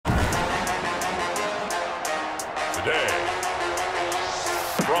Thursday,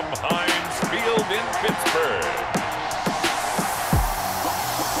 from Heinz Field in Pittsburgh,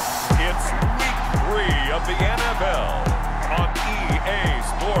 it's Week 3 of the NFL on EA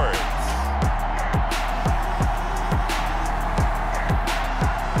Sports.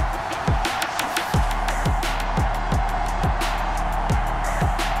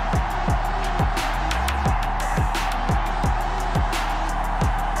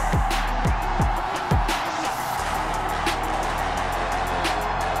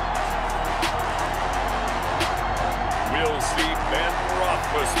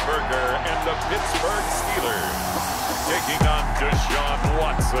 And the Pittsburgh Steelers taking on Deshaun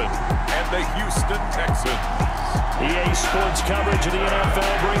Watson and the Houston Texans. EA Sports coverage of the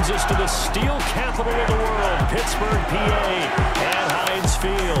NFL brings us to the steel capital of the world, Pittsburgh, PA, and Heinz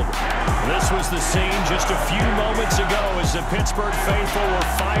Field. This was the scene just a few moments ago as the Pittsburgh faithful were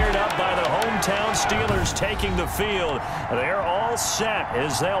fired up by the hometown Steelers taking the field. They're all set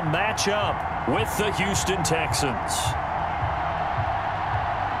as they'll match up with the Houston Texans.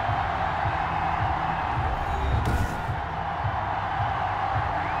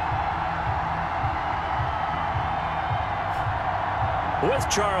 With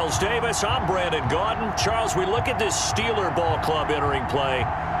Charles Davis, I'm Brandon Gaudin. Charles, we look at this Steeler ball club entering play.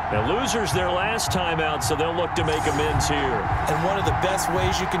 Now, losers their last time out, so they'll look to make amends here. And one of the best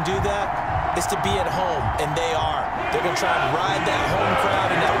ways you can do that is to be at home, and they are. They're going to try and ride that home crowd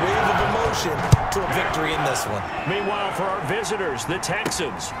and that wave of emotion to a victory in this one. Meanwhile, for our visitors, the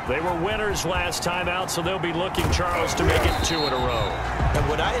Texans, they were winners last time out, so they'll be looking, Charles, to make it 2 in a row. And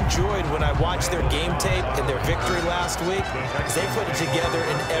what I enjoyed when I watched their game tape and their victory last week is they put it together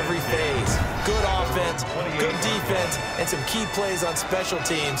in every phase. Good offense, good defense, and some key plays on special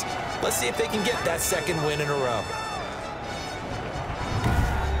teams. Let's see if they can get that second win in a row.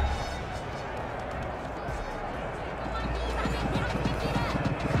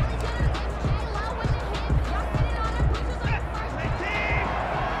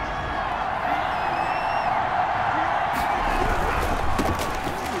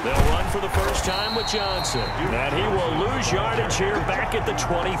 Time with Johnson, and he will lose yardage here back at the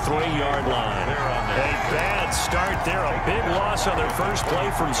 23-yard line. A bad start there, a big loss on their first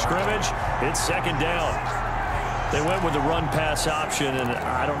play from scrimmage. It's second down. They went with the run-pass option, and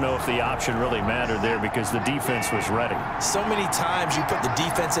I don't know if the option really mattered there because the defense was ready. So many times you put the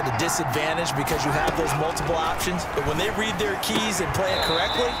defense at a disadvantage because you have those multiple options, but when they read their keys and play it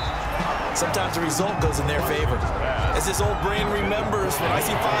correctly, sometimes the result goes in their favor. As this old brain remembers, when I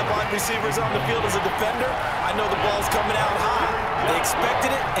see 5 wide receivers on the field as a defender, I know the ball's coming out high. They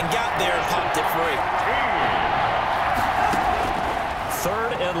expected it and got there and popped it free.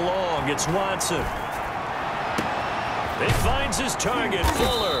 3rd and long. It's Watson. He finds his target,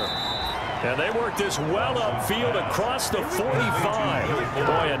 Fuller. And they work this well upfield across the 45.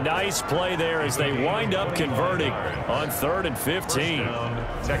 Boy, a nice play there as they wind up converting on 3rd and 15.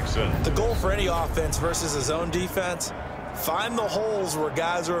 The goal for any offense versus a zone defense, find the holes where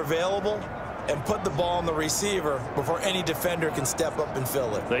guys are available and put the ball on the receiver before any defender can step up and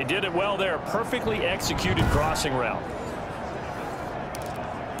fill it. They did it well there. Perfectly executed crossing route.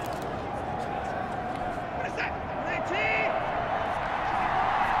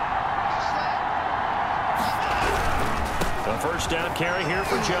 First down carry here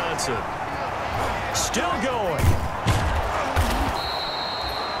for Johnson. Still going.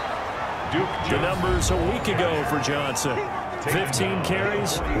 The numbers a week ago for Johnson. 15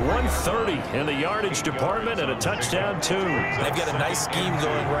 carries, 130 in the yardage department, and a touchdown, 2. They've got a nice scheme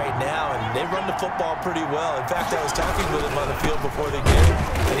going right now, and they run the football pretty well. In fact, I was talking with him on the field before the game,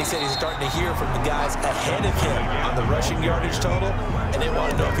 and he said he's starting to hear from the guys ahead of him on the rushing yardage total, and they want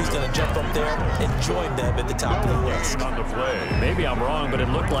to know if he's going to jump up there and join them at the top of the list. Maybe I'm wrong, but it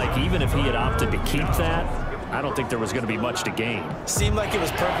looked like even if he had opted to keep that, I don't think there was going to be much to gain. Seemed like it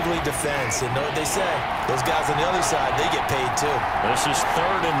was perfectly defense, and know what they say. Those guys on the other side, they get paid too. This is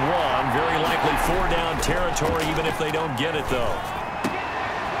 3rd and 1. Very likely 4-down territory, even if they don't get it, though.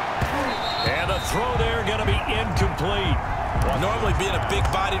 And the throw there going to be incomplete. Well, normally being a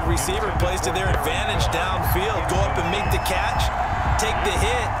big-bodied receiver plays to their advantage downfield. Go up and make the catch, take the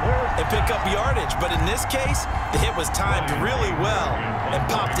hit, and pick up yardage. But in this case, the hit was timed really well and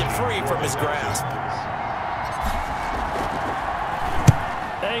popped it free from his grasp.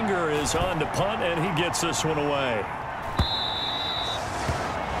 Anger is on to punt, and he gets this one away.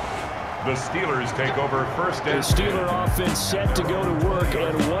 The Steelers take over first and the Steeler offense set to go to work,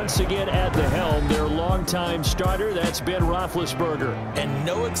 and once again at the helm, their longtime starter, that's Ben Roethlisberger. And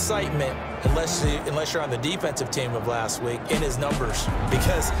no excitement, unless you're on the defensive team of last week, in his numbers.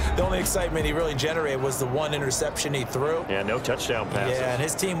 Because the only excitement he really generated was the one interception he threw. Yeah, no touchdown passes. Yeah, and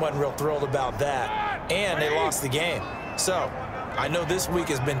his team wasn't real thrilled about that. And they lost the game. So, I know this week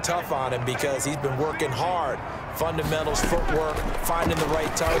has been tough on him because he's been working hard. Fundamentals, footwork, finding the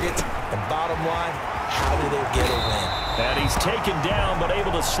right targets, and bottom line, how do they get a win? And he's taken down, but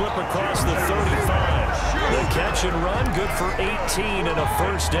able to slip across the 35. The catch and run, good for 18 and a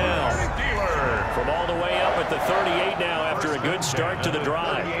first down. From all the way up at the 38 now after a good start to the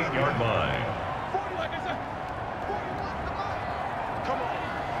drive. 38-yard line.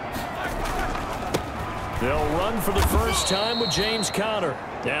 They'll run for the first time with James Conner.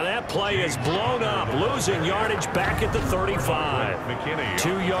 Now that play is blown up, losing yardage back at the 35.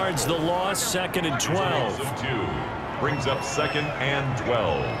 2 yards the loss, 2nd and 12. Brings up 2nd and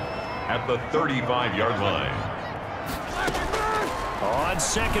 12 at the 35-yard line. On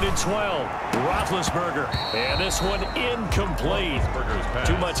 2nd and 12, Roethlisberger. And this one incomplete.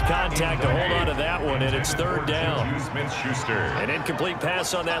 Too much contact to hold on to that one, and it's 3rd down. An incomplete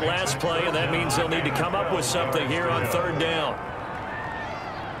pass on that last play, and that means they'll need to come up with something here on 3rd down.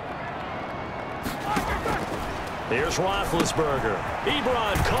 Here's Roethlisberger.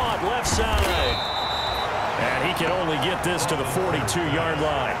 Tiburon caught left side. And he can only get this to the 42-yard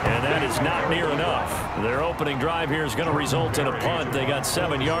line, and that is not near enough. Their opening drive here is going to result in a punt. They got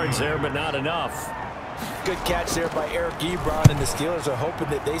 7 yards there, but not enough. Good catch there by Eric Ebron, and the Steelers are hoping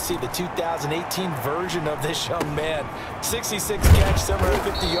that they see the 2018 version of this young man. 66 catch,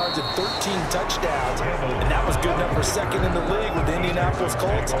 750 yards, and 13 touchdowns. And that was good enough for 2nd in the league with the Indianapolis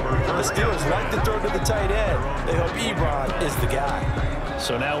Colts. The Steelers like to throw to the tight end. They hope Ebron is the guy.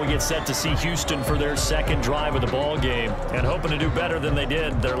 So now we get set to see Houston for their 2nd drive of the ball game, and hoping to do better than they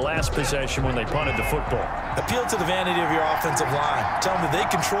did their last possession when they punted the football. Appeal to the vanity of your offensive line. Tell them that they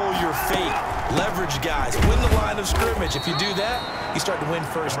control your fate. Leverage guys. Win the line of scrimmage. If you do that, you start to win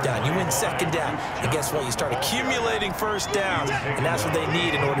first down. You win 2nd down. And guess what? You start accumulating first downs, and that's what they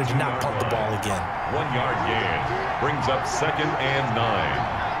need in order to not punt the ball again. 1-yard gain. Brings up 2nd and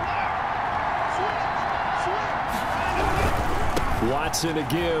 9. Watson to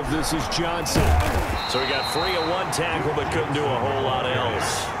give. This is Johnson. So he got 3 on 1 tackle, but couldn't do a whole lot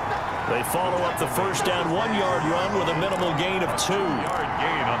else. They follow up the first down 1-yard run with a minimal gain of 2. 2-yard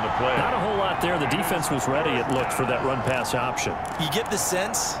gain on the play. Not a whole lot there. The defense was ready, it looked, for that run-pass option. You get the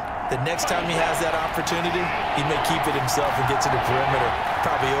sense that next time he has that opportunity, he may keep it himself and get to the perimeter.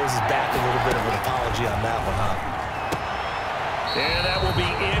 Probably owes his back a little bit of an apology on that one, huh? And that will be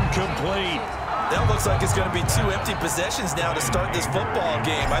incomplete. That looks like it's going to be 2 empty possessions now to start this football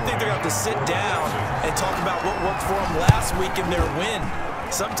game. I think they're going to have to sit down and talk about what worked for them last week in their win.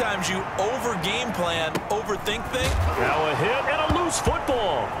 Sometimes you over-game plan, overthink things. Now a hit and a loose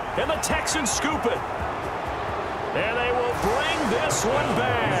football. And the Texans scoop it. And they will bring this one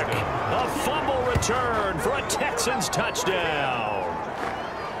back. A fumble return for a Texans touchdown.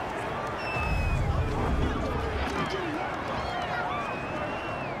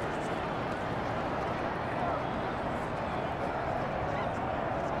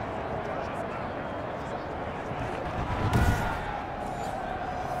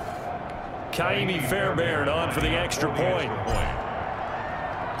 Kaimi Fairbairn on for the extra point.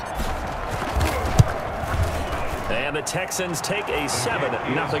 And the Texans take a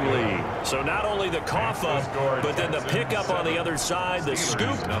 7-0 lead. So not only the cough up, but then the pickup on the other side, the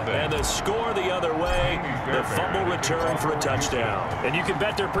scoop, and the score the other way, the fumble return for a touchdown. And you can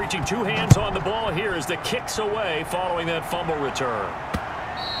bet they're preaching 2 hands on the ball here as the kicks away following that fumble return.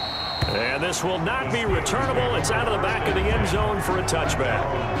 And this will not be returnable. It's out of the back of the end zone for a touchback.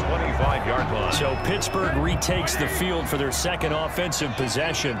 25-yard line. So Pittsburgh retakes the field for their 2nd offensive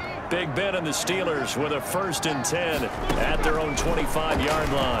possession. Big Ben and the Steelers with a 1st and 10 at their own 25-yard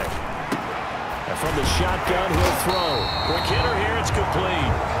line. And from the shotgun, he'll throw. Quick hitter here, it's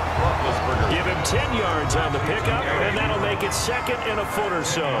complete. Give him 10 yards on the pickup, and that'll make it 2nd and a foot or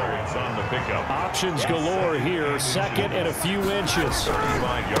so. On the pickup. Options galore here, 2nd and a few inches.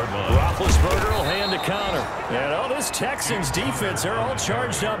 35-yard line. Roethlisberger will hand to Conner. And this Texans defense, they're all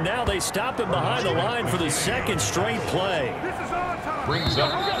charged up now. They stop him behind the line for the 2nd straight play. Brings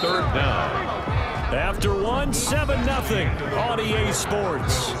up 3rd down. After 7-0 on EA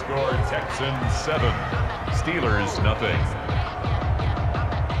Sports. Score Texans 7, Steelers nothing.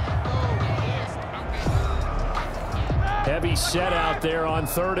 Heavy set out there on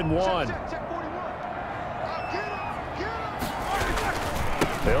 3rd and 1.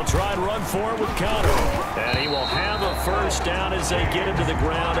 They'll try and run for it with Connor. And he will have a first down as they get into the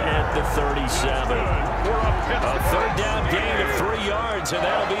ground at the 37. A third down gain of 3 yards, and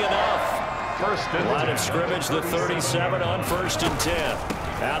that'll be enough. Line of scrimmage, the 37 on 1st and 10.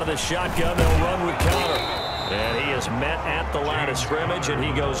 Out of the shotgun, they'll run with Connor. And he is met at the line of scrimmage, and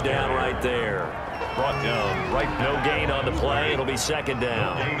he goes down right there. Brought down right. No gain on the play. It'll be 2nd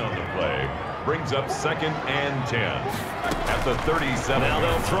down. No gain on the play. Brings up 2nd and 10 at the 37. Now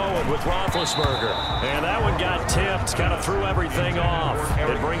they'll throw it with Roethlisberger. And that one got tipped, kind of threw everything off.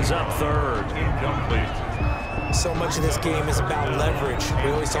 It brings up 3rd. Incomplete. So much of this game is about leverage.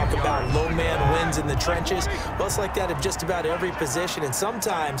 We always talk about low man wins in the trenches. Well, it's like that at just about every position. And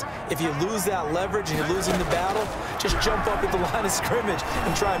sometimes, if you lose that leverage and you're losing the battle, just jump up at the line of scrimmage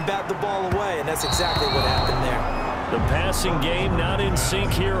and try and bat the ball away. And that's exactly what happened there. The passing game not in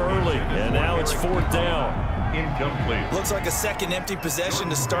sync here early. And now it's 4th down. Incomplete. Looks like a second empty possession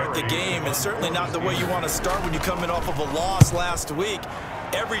to start the game, and certainly not the way you want to start when you're coming off of a loss last week.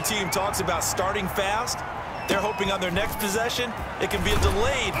 Every team talks about starting fast. They're hoping on their next possession, it can be a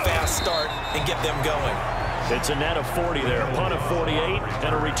delayed fast start and get them going. It's a net of 40 there, punt of 48,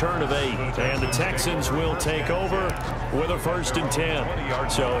 and a return of 8. And the Texans will take over with a 1st and 10.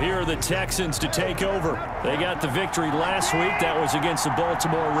 So here are the Texans to take over. They got the victory last week. That was against the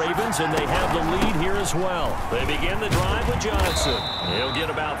Baltimore Ravens, and they have the lead here as well. They begin the drive with Johnson. He'll get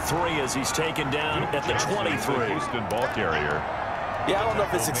about 3 as he's taken down at the 23. Houston ball carrier. Yeah, I don't know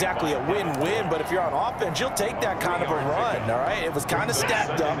if it's exactly a win-win, but if you're on offense, you'll take that kind of a run, all right? It was kind of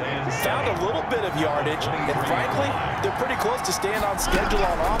stacked up, found a little bit of yardage, and frankly, they're pretty close to staying on schedule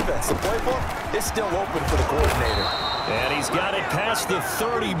on offense. The playbook is still open for the coordinator. And he's got it past the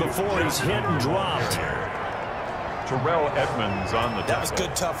 30 before he's hit and dropped. Terrell Edmonds on the tackle. That was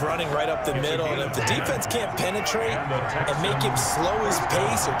good, tough running right up the middle. And if the defense can't penetrate and make him slow his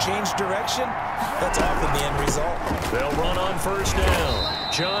pace or change direction, that's often the end result. They'll run on 1st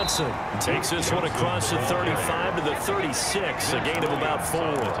down. Johnson takes this one across the 35 to the 36, a gain of about 4.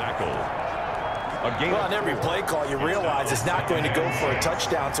 Well, on every play call, you realize it's not going to go for a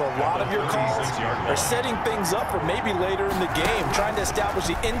touchdown, so a lot of your calls are setting things up for maybe later in the game, trying to establish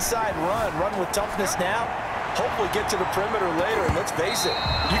the inside run with toughness now, hopefully get to the perimeter later, and let's face it,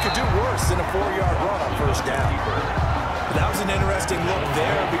 you could do worse than a 4-yard run on 1st down. But that was an interesting look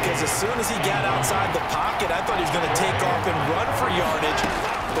there because as soon as he got outside the pocket, I thought he was going to take off and run for yardage.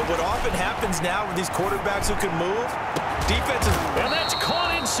 But what often happens now with these quarterbacks who can move, defenses... And that's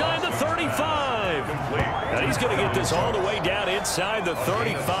caught inside the 35. And he's going to get this all the way down inside the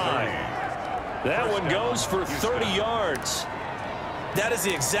 35. That one goes for 30 yards. That is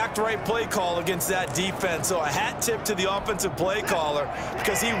the exact right play call against that defense. So a hat tip to the offensive play caller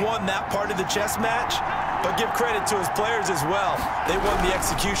because he won that part of the chess match. But give credit to his players as well. They won the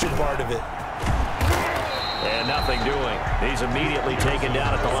execution part of it. And nothing doing. He's immediately taken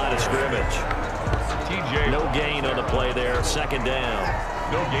down at the line of scrimmage. No gain on the play there. 2nd down.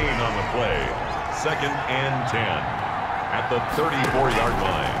 No gain on the play. 2nd and 10 at the 34-yard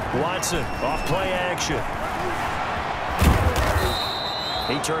line. Watson off play action.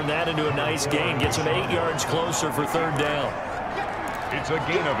 He turned that into a nice gain. Gets him 8 yards closer for 3rd down. It's a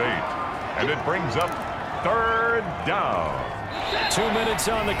gain of 8, and it brings up 3rd down. 2 minutes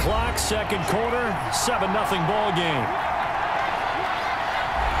on the clock, 2nd quarter, 7-0 ball game.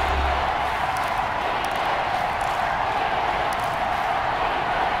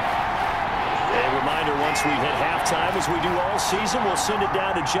 Once we hit halftime, as we do all season, we'll send it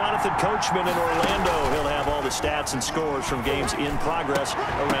down to Jonathan Coachman in Orlando. He'll have all the stats and scores from games in progress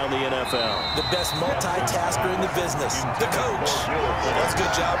around the NFL. The best multitasker in the business, the coach. Does a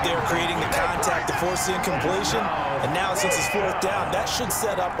good job there creating the contact to force the incompletion. And now, since it's 4th down, that should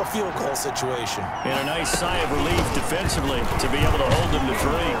set up a field goal situation. And a nice sigh of relief defensively to be able to hold them to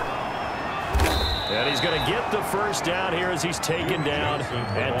 3. And he's going to get the 1st down here as he's taken down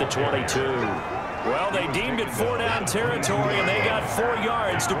at the 22. Well, they deemed it 4-down territory, and they got 4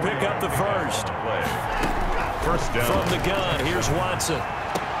 yards to pick up the 1st. 1st down. From the gun, here's Watson.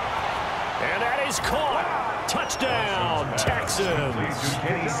 And that is caught. Touchdown, Texans.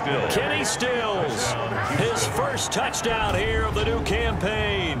 Kenny Stills. His 1st touchdown here of the new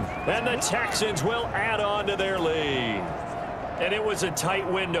campaign. And the Texans will add on to their lead. And it was a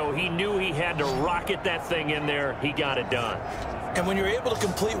tight window. He knew he had to rocket that thing in there. He got it done. And when you're able to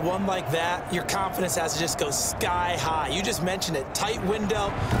complete one like that, your confidence has to just go sky high. You just mentioned it. Tight window,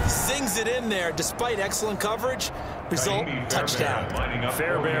 sings it in there despite excellent coverage. Result, touchdown.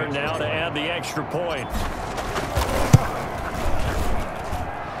 Fairbairn now to add the extra point.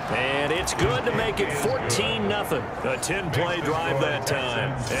 And it's good to make it 14-0. A 10-play drive that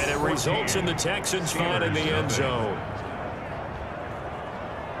time. And it results in the Texans finding the end zone.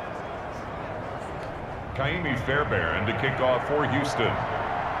 Kaimi Fairbairn to kick off for Houston.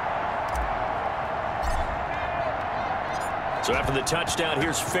 So after the touchdown,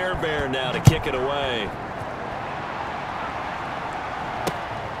 here's Fairbairn now to kick it away.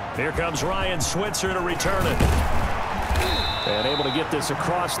 Here comes Ryan Switzer to return it. And able to get this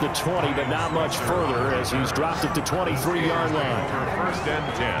across the 20, but not much further as he's dropped it to 23-yard line. First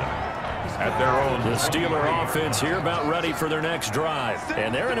and 10. At their own. The Steeler offense here about ready for their next drive.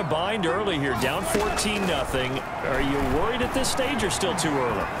 And they're in a bind early here, down 14-0. Are you worried at this stage or still too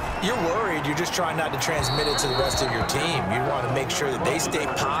early? You're worried. You're just trying not to transmit it to the rest of your team. You want to make sure that they stay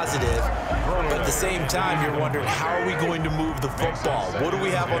positive. But at the same time, you're wondering, how are we going to move the football? What do we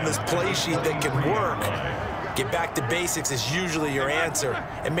have on this play sheet that can work? Get back to basics is usually your answer.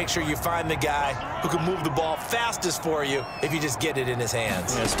 And make sure you find the guy who can move the ball fastest for you if you just get it in his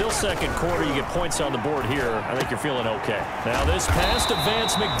hands. Yeah, still second quarter. You get points on the board here. I think you're feeling okay. Now this pass to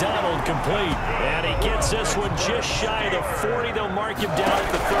Vance McDonald complete. And he gets this one just shy of the 40. They'll mark him down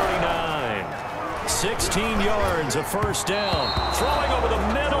at the 39. 16 yards, a first down. Throwing over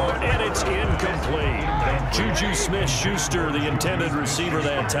the middle, and it's incomplete. Juju Smith-Schuster, the intended receiver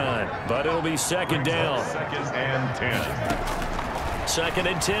that time. But it'll be second down. Second and 10. Second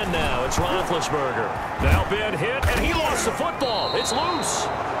and 10 now. It's Roethlisberger. Now been hit, and he lost the football. It's loose.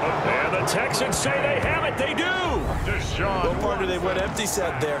 And the Texans say they have it. They do. What part do they went empty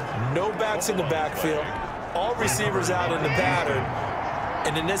set there? No backs in the backfield. All receivers out in the pattern.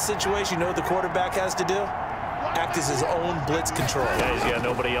 And in this situation, you know what the quarterback has to do? Act as his own blitz control. Yeah, he's got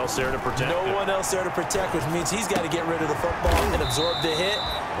nobody else there to protect. No one else there to protect, which means he's got to get rid of the football and absorb the hit,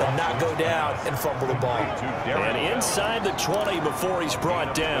 but not go down and fumble the ball. And inside the 20 before he's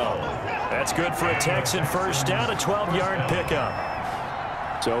brought down. That's good for a Texan first down, a 12-yard pickup.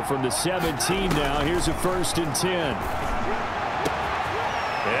 So from the 17 now, here's a first and 10.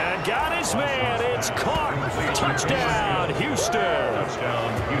 And got his man. It's caught. Touchdown, Houston.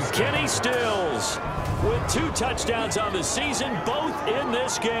 Kenny Stills with 2 touchdowns on the season, both in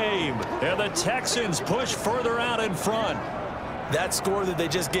this game. And the Texans push further out in front. That score that they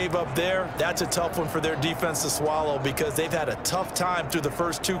just gave up there, that's a tough one for their defense to swallow because they've had a tough time through the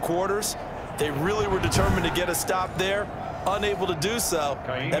first 2 quarters. They really were determined to get a stop there, unable to do so.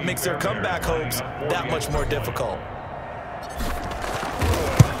 That makes their comeback hopes that much more difficult.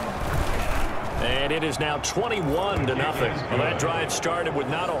 And it is now 21-0. Well, that drive started with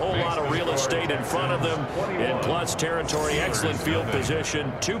not a whole lot of real estate in front of them in plus territory. Excellent field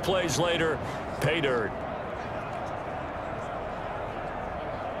position. 2 plays later, pay dirt.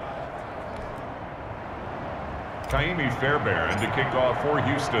 Kaimi Fairbairn to kick off for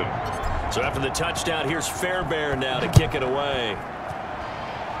Houston. So after the touchdown, here's Fairbairn now to kick it away.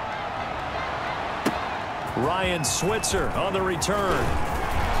 Ryan Switzer on the return.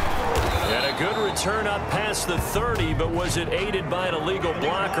 And a good return up past the 30, but was it aided by an illegal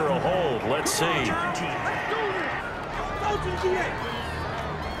block or a hold? Let's see.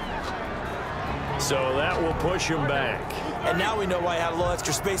 So that will push him back. And now we know why he had a little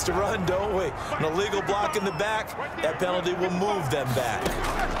extra space to run, don't we? An illegal block in the back, that penalty will move them back.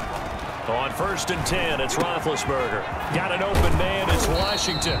 On first and 10, it's Roethlisberger. Got an open man, it's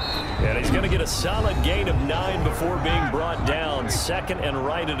Washington. And he's going to get a solid gain of 9 before being brought down. Second and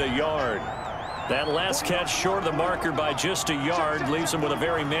right at a yard. That last catch short of the marker by just a yard leaves him with a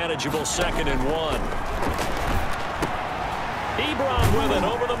very manageable second and 1. Tiburon with it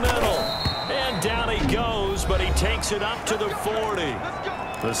over the middle. And down he goes, but he takes it up to the 40.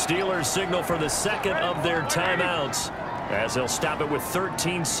 The Steelers signal for the second of their timeouts, as they'll stop it with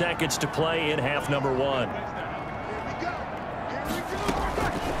 13 seconds to play in half number 1.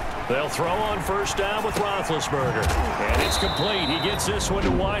 They'll throw on first down with Roethlisberger. And it's complete. He gets this one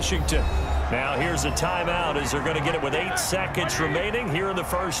to Washington. Now here's a timeout as they're going to get it with 8 seconds remaining here in the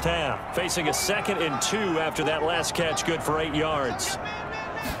first half. Facing a 2nd and 2 after that last catch, good for 8 yards.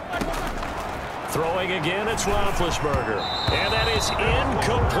 Throwing again, it's Roethlisberger. And that is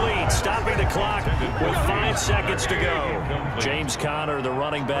incomplete, stopping the clock with 5 seconds to go. James Conner, the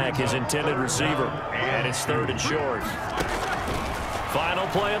running back, his intended receiver. And it's 3rd and short. Final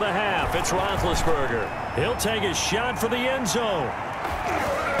play of the half, it's Roethlisberger. He'll take his shot for the end zone.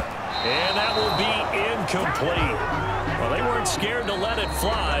 And that will be incomplete. Well, they weren't scared to let it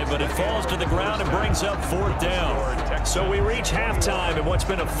fly, but it falls to the ground and brings up 4th down. So we reach halftime in what's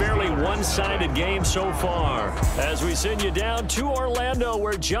been a fairly one-sided game so far. As we send you down to Orlando,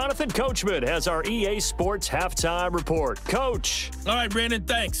 where Jonathan Coachman has our EA Sports halftime report. Coach. All right, Brandon,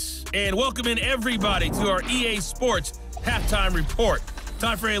 thanks. And welcome in everybody to our EA Sports halftime report.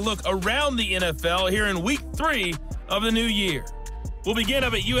 Time for a look around the NFL here in week 3 of the new year. We'll begin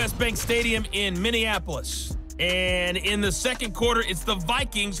up at US Bank Stadium in Minneapolis. And in the second quarter, it's the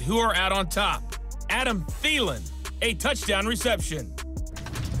Vikings who are out on top. Adam Thielen, a touchdown reception.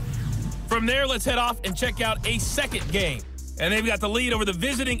 From there, let's head off and check out a second game. And they've got the lead over the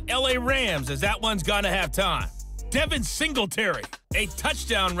visiting LA Rams as that one's gone to halftime. Devin Singletary, a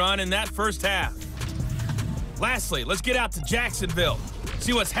touchdown run in that first half. Lastly, let's get out to Jacksonville.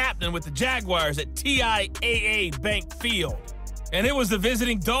 See what's happening with the Jaguars at TIAA Bank Field. And it was the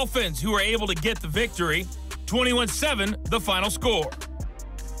visiting Dolphins who were able to get the victory. 21-7, the final score.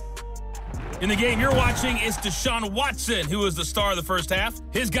 In the game you're watching is Deshaun Watson, who was the star of the first half.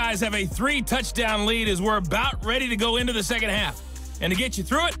 His guys have a 3-touchdown lead as we're about ready to go into the second half. And to get you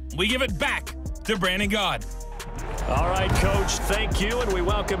through it, we give it back to Brandon Gaud. All right, Coach, thank you, and we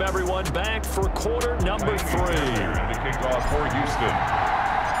welcome everyone back for quarter number 3. And the kickoff for Houston.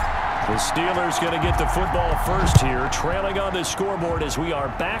 The Steelers going to get the football first here, trailing on the scoreboard as we are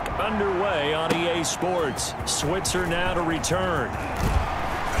back underway on EA Sports. Switzer now to return.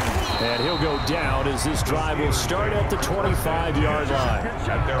 And he'll go down as this drive will start at the 25-yard line.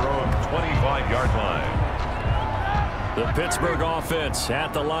 At their own 25-yard line. The Pittsburgh offense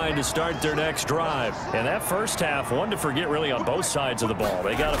at the line to start their next drive. And that first half, one to forget really on both sides of the ball.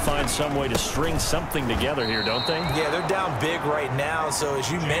 They got to find some way to string something together here, don't they? Yeah, they're down big right now. So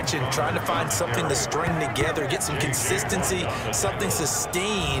as you mentioned, trying to find something to string together, get some consistency, something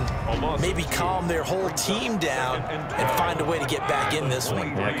sustained, maybe calm their whole team down and find a way to get back in this one.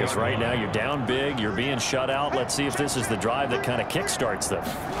 Yeah, because right now you're down big, you're being shut out. Let's see if this is the drive that kind of kickstarts them.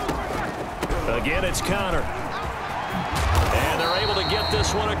 Again, it's Connor. And they're able to get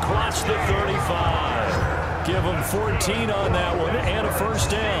this one across the 35. Give them 14 on that one and a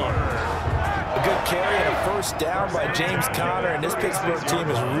first down. A good carry and a first down by James Conner, and this Pittsburgh team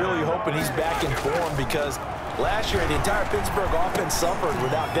is really hoping he's back in form because last year the entire Pittsburgh offense suffered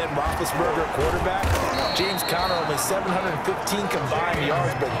without Ben Roethlisberger at quarterback. James Conner only 715 combined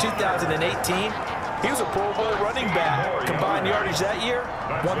yards, but in 2018, he was a Pro Bowl running back. Combined yardage that year,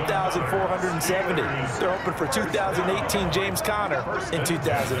 1,470. They're hoping for 2018 James Conner in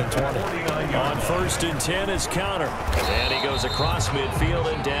 2020. On 1st and 10 is Conner. And he goes across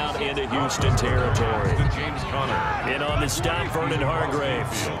midfield and down into Houston territory. James Conner. In on the stop, Vernon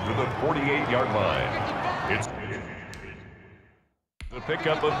Hargraves. To the 48-yard line. It's the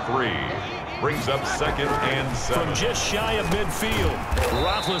pickup of 3. Brings up 2nd and 7. From just shy of midfield,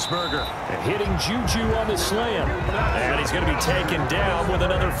 Roethlisberger hitting Juju on the slam. And he's going to be taken down with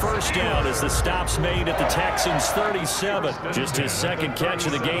another first down as the stop's made at the Texans' 37. Just his second catch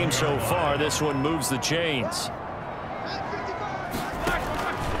of the game so far. This one moves the chains.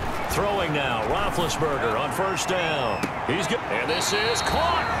 Throwing now, Roethlisberger on first down. He's good, and this is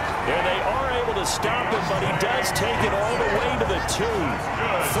caught. And they are able to stop him, but he does take it all the way to the 2.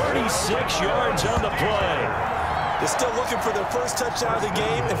 36 yards on the play. They're still looking for their first touchdown of the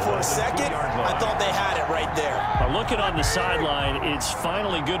game, and for a second, I thought they had it right there. Looking on the sideline, it's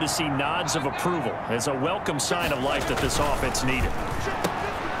finally good to see nods of approval. It's a welcome sign of life that this offense needed.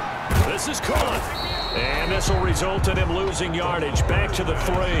 This is caught. And this will result in him losing yardage back to the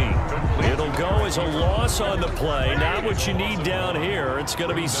 3. It'll go as a loss on the play. Not what you need down here. It's going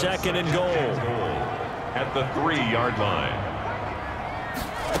to be 2nd and goal. At the 3-yard line.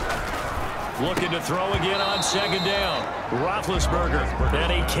 Looking to throw again on 2nd down. Roethlisberger.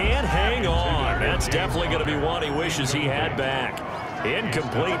 And he can't hang on. That's definitely going to be one he wishes he had back.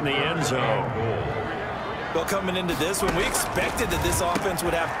 Incomplete in the end zone. Well, coming into this one, we expected that this offense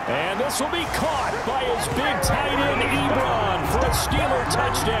would have. And this will be caught by his big tight end, Tiburon, for a Steeler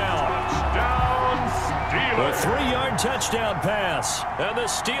touchdown. A 3-yard touchdown pass. And the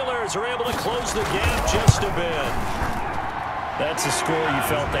Steelers are able to close the gap just a bit. That's a score you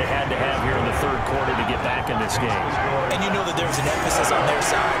felt they had to have here in the third quarter to get back in this game. And you know that there's an emphasis on their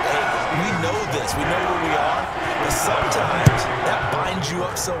side. Hey, we know this. We know where we are. But sometimes that binds you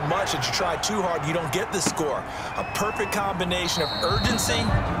up so much that you try too hard, you don't get the score. A perfect combination of urgency,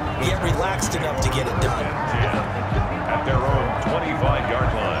 yet relaxed enough to get it done. At their own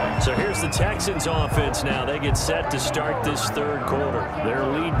 25-yard line. So here's the Texans offense now. They get set to start this third quarter. Their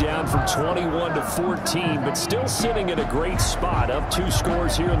lead down from 21 to 14, but still sitting at a great spot, up 2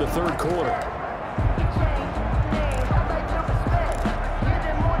 scores here in the third quarter.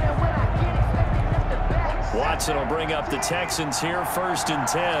 Watson will bring up the Texans here, 1st and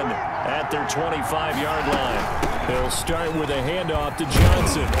 10 at their 25-yard line. They'll start with a handoff to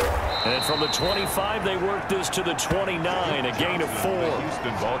Johnson. And from the 25, they work this to the 29, a gain of 4.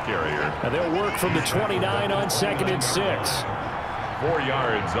 Houston ball carrier. And they'll work from the 29 on 2nd and 6. 4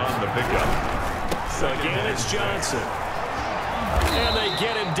 yards on the pickup. So again, it's Johnson. And they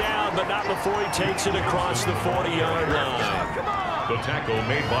get him down, but not before he takes it across the 40-yard line. The tackle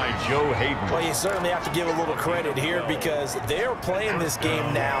made by Joe Hayden. Well, you certainly have to give a little credit here because they're playing this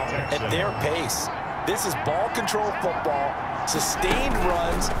game now at their pace. This is ball control football, sustained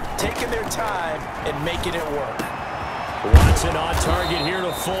runs, taking their time and making it work. Watson on target here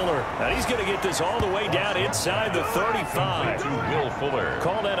to Fuller. And he's going to get this all the way down inside the 35. To Will Fuller.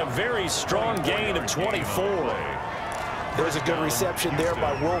 Call that a very strong gain of 24. There's a good reception there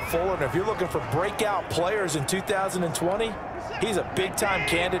by Will Fuller. And if you're looking for breakout players in 2020, he's a big-time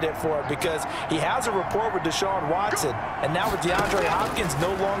candidate for it because he has a rapport with Deshaun Watson. And now with DeAndre Hopkins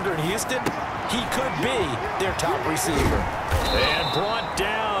no longer in Houston, he could be their top receiver. And brought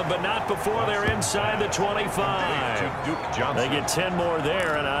down, but not before they're inside the 25. They get 10 more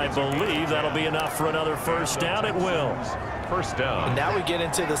there, and I believe that'll be enough for another 1st down. It will. 1st down. And now we get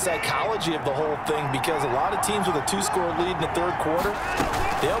into the psychology of the whole thing because a lot of teams with a 2-score lead in the 3rd quarter,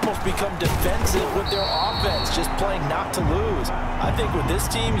 they almost become defensive with their offense, just playing not to lose. I think with this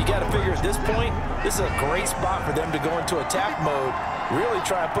team, you got to figure at this point, this is a great spot for them to go into attack mode, really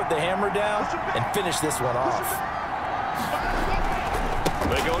try and put the hammer down and finish this one off.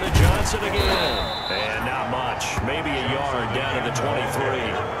 They go to Johnson again. And not much. Maybe a yard down to the 23.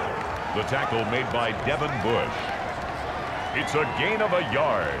 The tackle made by Devin Bush. It's a gain of a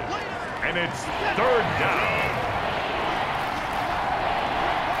yard. And it's 3rd down.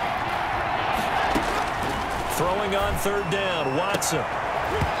 Throwing on 3rd down, Watson.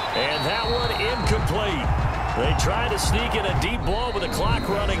 And that one incomplete. They try to sneak in a deep ball with the clock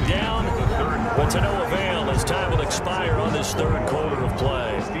running down, but to no avail as time will expire on this 3rd quarter of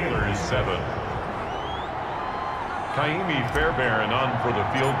play. Steelers 7. Kaimi Fairbairn on for the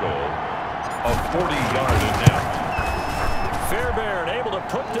field goal. A 40-yard attempt. Fairbairn able to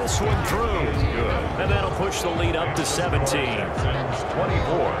put this one through. And that'll push the lead up to 17. Texans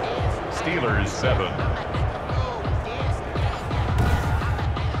 24. Steelers 7.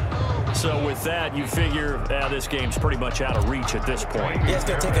 So with that, you figure this game's pretty much out of reach at this point. Yeah, it's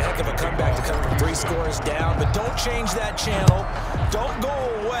going to take a heck of a comeback to come from 3 scores down, but don't change that channel. Don't go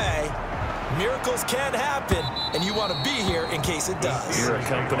away. Miracles can happen, and you want to be here in case it does. You're a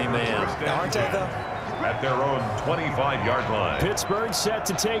company man. Aren't I, though? At their own 25-yard line. Pittsburgh set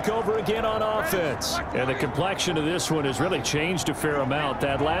to take over again on offense. And the complexion of this one has really changed a fair amount.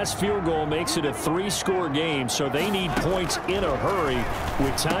 That last field goal makes it a 3-score game, so they need points in a hurry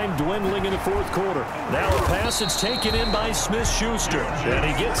with time dwindling in the 4th quarter. Now a pass that's taken in by Smith-Schuster. And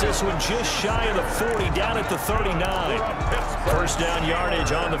he gets this one just shy of the 40, down at the 39. 1st down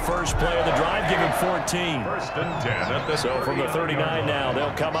yardage on the first play of the drive, give him 14. 1st and 10 at the So from the 39 now,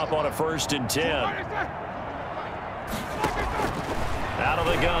 they'll come up on a 1st and 10. Out of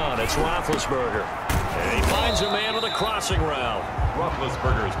the gun, it's Roethlisberger. And he finds a man with a crossing route.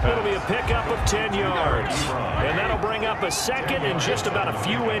 Roethlisberger's pass. It'll be a pickup of 10 yards. And that'll bring up a 2nd and just about a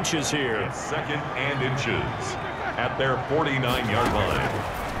few inches here. 2nd and inches at their 49-yard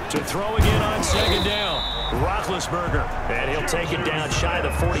line. To throw again on 2nd down. Roethlisberger. And he'll take it down shy of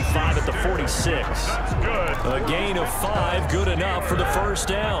the 45 at the 46. That's good. A gain of 5, good enough for the 1st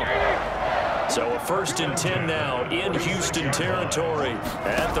down. So a 1st and 10 now in Houston territory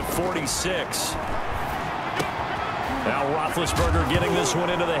at the 46. Now Roethlisberger getting this one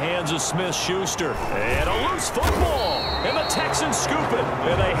into the hands of Smith-Schuster. And a loose football. And the Texans scoop it.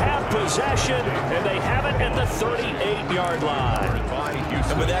 And they have possession. And they have it at the 38-yard line.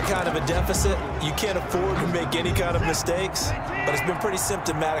 And with that kind of a deficit, you can't afford to make any kind of mistakes. But it's been pretty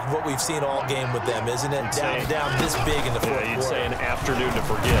symptomatic of what we've seen all game with them, isn't it? Down this big in the 4th quarter. You'd say an afternoon to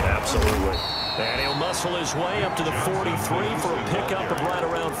forget, absolutely. And he'll muscle his way up to the 43 for a pickup of right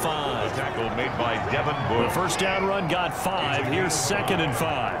around 5. Tackle made by Devin Bush. The 1st down run got 5. Here's 2nd and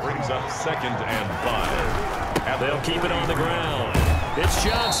 5. Brings up 2nd and 5. They'll keep it on the ground. It's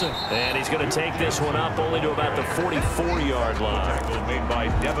Johnson. And he's going to take this one up only to about the 44-yard line. Tackle made by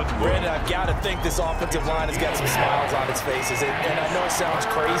Devin Bush. Brandon, I've got to think this offensive line has got some smiles on its faces. And I know it sounds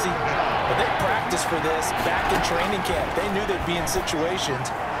crazy, but they practiced for this back in training camp. They knew they'd be in situations.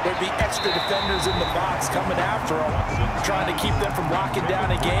 There'd be extra defenders in the box coming after them, trying to keep them from locking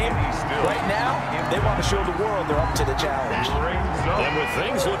down a game. Right now, they want to show the world they're up to the challenge. And with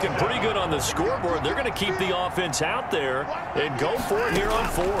things looking pretty good on the scoreboard, they're going to keep the offense out there and go for it here on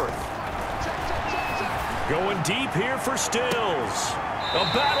 4th. Going deep here for Stills. A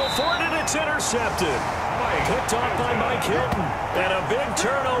battle for it, and it's intercepted. Picked off by Mike Hilton. And a big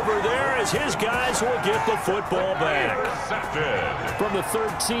turnover there as his guys will get the football back. From the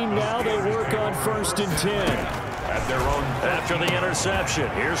 13 now, they work on 1st and 10. At their own after the interception,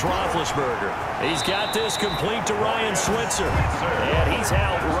 here's Roethlisberger. He's got this complete to Ryan Switzer. And he's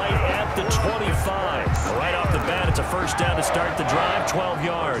out right at the 25. Right off the bat, it's a first down to start the drive, 12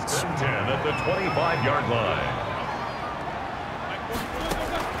 yards. 10 at the 25-yard line.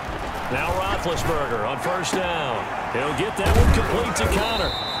 Now Roethlisberger on 1st down. He'll get that one complete to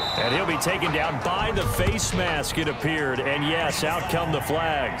Connor. And he'll be taken down by the face mask, it appeared. And yes, out come the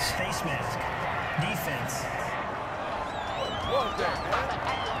flags. Face mask. Defense.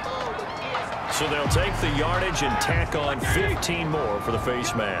 So they'll take the yardage and tack on 15 more for the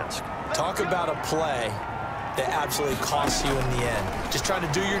face mask. Talk about a play that absolutely costs you in the end. Just trying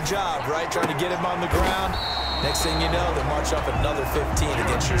to do your job, right? Trying to get him on the ground. Next thing you know, they march up another 15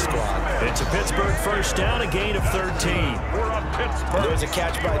 against your squad. It's a Pittsburgh first down, a gain of 13. There's a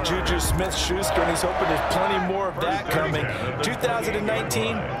catch by Juju Smith-Schuster, and he's hoping there's plenty more of that coming.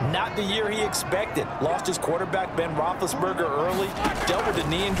 2019, not the year he expected. Lost his quarterback, Ben Roethlisberger, early, dealt with a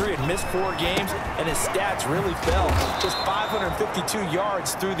knee injury and missed 4 games, and his stats really fell. Just 552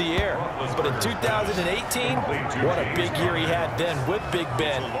 yards through the air. But in 2018, what a big year he had then with Big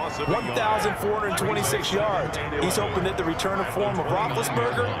Ben. 1,426 yards. He's hoping that the return of form of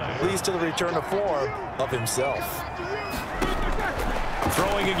Roethlisberger leads to the return of form of himself.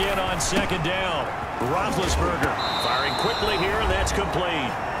 Throwing again on 2nd down. Roethlisberger firing quickly here, and that's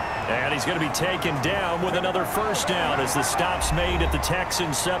complete. And he's going to be taken down with another first down as the stop's made at the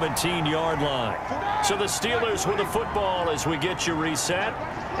Texans' 17-yard line. So the Steelers with the football as we get you reset.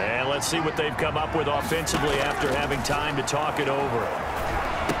 And let's see what they've come up with offensively after having time to talk it over.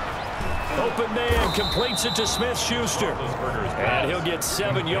 Open man completes it to Smith-Schuster. And he'll get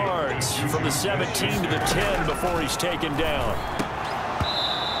 7 yards from the 17 to the 10 before he's taken down.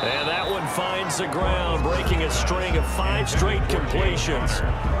 And that one finds the ground, breaking a string of 5 straight completions.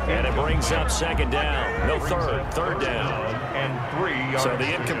 And it brings up 2nd down. No, third down. And 3 yards. So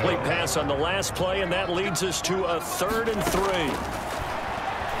the incomplete pass on the last play, and that leads us to a 3rd and 3.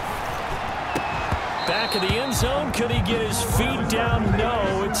 Back of the end zone, could he get his feet down?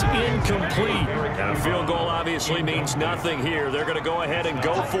 No, it's incomplete. Now, a field goal obviously means nothing here. They're going to go ahead and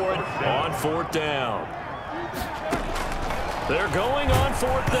go for it on 4th down. They're going on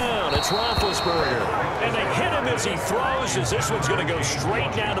 4th down. It's Roethlisberger. And they hit him as he throws, as this one's going to go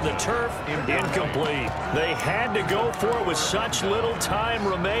straight down to the turf. Incomplete. They had to go for it with such little time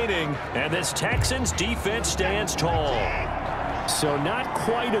remaining. And this Texans defense stands tall. So not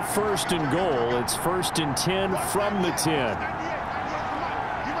quite a 1st and goal. It's 1st and 10 from the 10.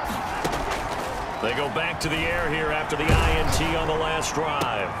 They go back to the air here after the INT on the last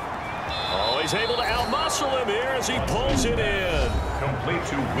drive. Oh, he's able to outmuscle him here as he pulls it in. Complete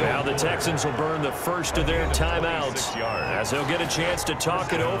to Will. Now the Texans will burn the first of their timeouts as they'll get a chance to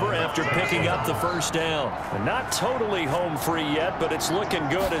talk it over after picking up the first down. Not totally home free yet, but it's looking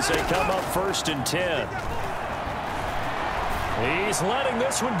good as they come up 1st and 10. He's letting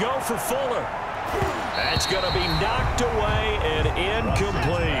this one go for Fuller. That's going to be knocked away and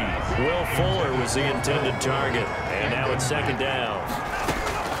incomplete. Will Fuller was the intended target. And now it's 2nd down.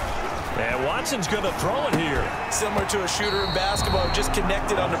 And Watson's going to throw it here. Similar to a shooter in basketball who just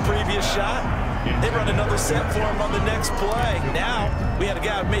connected on the previous shot. They run another set for him on the next play. Now, we had a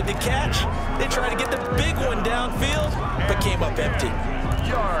guy who made the catch. They tried to get the big one downfield, but came up empty.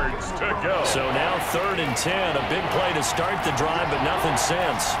 Yards to go. So now 3rd and 10. A big play to start the drive, but nothing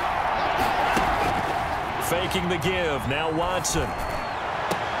since. Faking the give. Now Watson.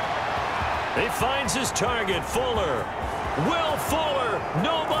 He finds his target, Fuller. Will Fuller.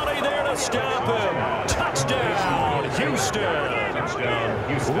 Nobody there to stop him. Touchdown, Houston. Touchdown,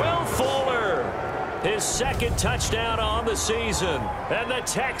 Houston. Will Fuller. His 2nd touchdown on the season. And the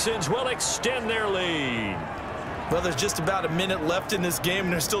Texans will extend their lead. Well, there's just about a minute left in this game,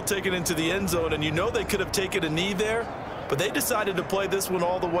 and they're still taking it into the end zone. And you know they could have taken a knee there, but they decided to play this one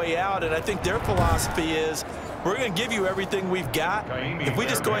all the way out. And I think their philosophy is, we're going to give you everything we've got. If we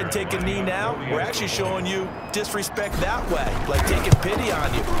just go ahead and take a knee now, we're actually showing you disrespect that way, like taking pity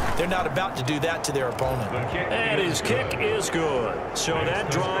on you. They're not about to do that to their opponent. And his kick is good. So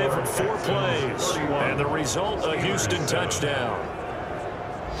that drive, 4 plays. And the result, a Houston touchdown.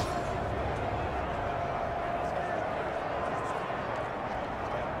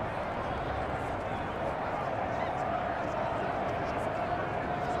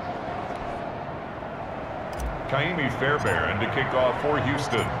 Fairbairn to kick off for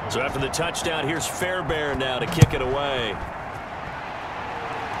Houston. So after the touchdown, here's Fairbairn now to kick it away.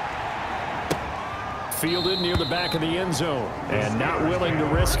 Fielded near the back of the end zone. And not willing to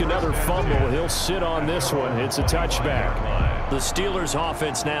risk another fumble. He'll sit on this one. It's a touchback. The Steelers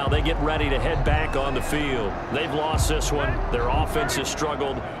offense now, they get ready to head back on the field. They've lost this one. Their offense has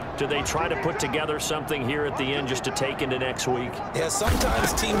struggled. Do they try to put together something here at the end just to take into next week? Yeah,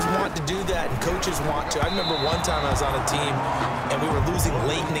 sometimes teams want to do that and coaches want to. I remember one time I was on a team and we were losing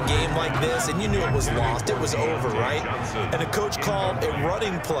late in a game like this and you knew it was lost. It was over, right? And the coach called a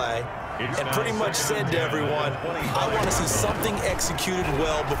running play and pretty much said to everyone, I want to see something executed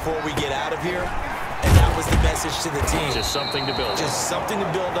well before we get out of here. And that was the message to the team. Just something to build on. Just something to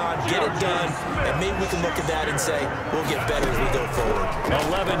build on, get it done, and maybe we can look at that and say, we'll get better as we go forward.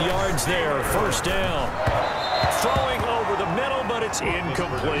 11 yards there, first down. Throwing over the middle, but it's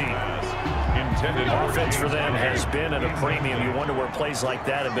incomplete. Offense for them has been at a premium. You wonder where plays like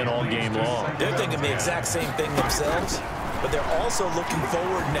that have been all game long. They're thinking the exact same thing themselves, but they're also looking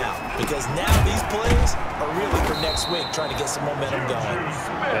forward now because now these plays are really for next week, trying to get some momentum going.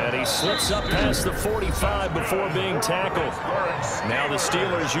 And he slips up past the 45 before being tackled. Now the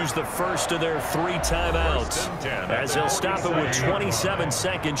Steelers use the first of their 3 timeouts as they'll stop it with 27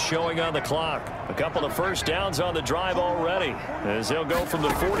 seconds showing on the clock. A couple of first downs on the drive already as they'll go from the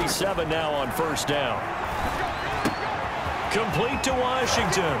 47 now on first down. Complete to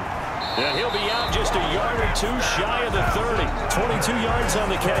Washington. And he'll be out just a yard or 2 shy of the 30. 22 yards on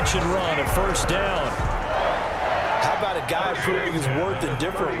the catch and run, a first down. How about a guy proving his worth in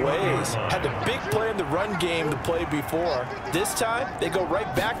different ways? Had a big play in the run game to play before. This time, they go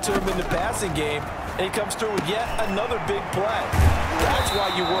right back to him in the passing game, and he comes through with yet another big play. That's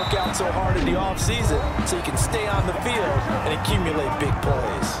why you work out so hard in the offseason, so you can stay on the field and accumulate big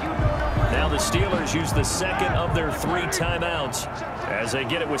plays. Now the Steelers use the second of their 3 timeouts as they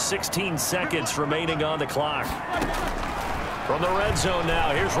get it with 16 seconds remaining on the clock. From the red zone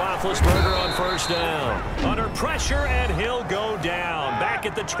now, here's Roethlisberger on first down. Under pressure, and he'll go down back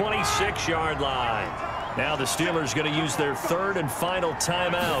at the 26-yard line. Now the Steelers going to use their 3rd and final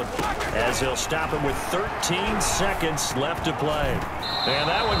timeout as they'll stop it with 13 seconds left to play. And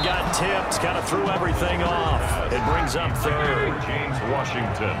that one got tipped, kind of threw everything off. It brings up 3rd. James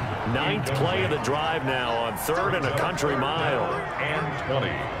Washington. 9th play of the drive now on 3rd and a country mile. And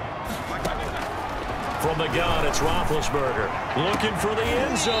 20. From the gun, it's Roethlisberger looking for the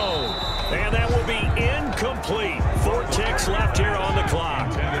end zone. And that will be incomplete. 4 ticks left here on the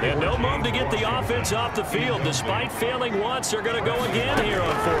clock. And no move to get the offense off the field. Despite failing once, they're going to go again here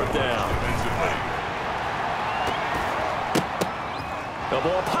on 4th down. The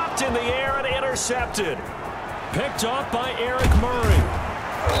ball popped in the air and intercepted. Picked off by Eric Murray.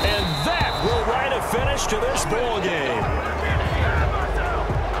 And that will write a finish to this ball game.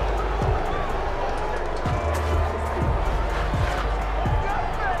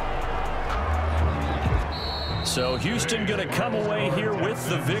 So Houston going to come away here with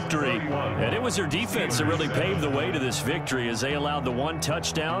the victory. And it was their defense that really paved the way to this victory as they allowed the 1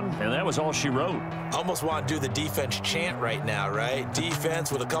 touchdown, and that was all she wrote. Almost want to do the defense chant right now, right? Defense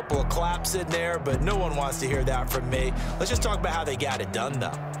with a couple of claps in there, but no one wants to hear that from me. Let's just talk about how they got it done, though.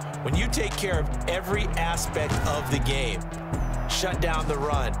 When you take care of every aspect of the game, shut down the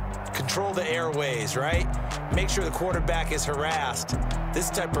run, control the airways, right? Make sure the quarterback is harassed. This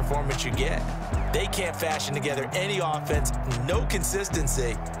type of performance you get. They can't fashion together any offense, no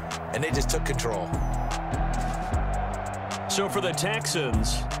consistency, and they just took control. So for the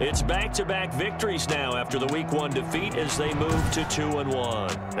Texans, it's back-to-back victories now after the Week 1 defeat as they move to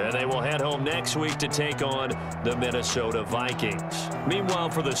 2-1. And they will head home next week to take on the Minnesota Vikings. Meanwhile,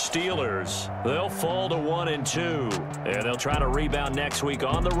 for the Steelers, they'll fall to 1-2, and they'll try to rebound next week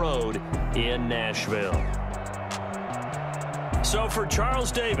on the road in Nashville. So for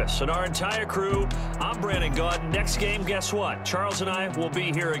Charles Davis and our entire crew, I'm Brandon Gaunt. Next game, guess what? Charles and I will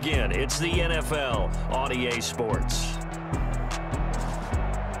be here again. It's the NFL on EA Sports.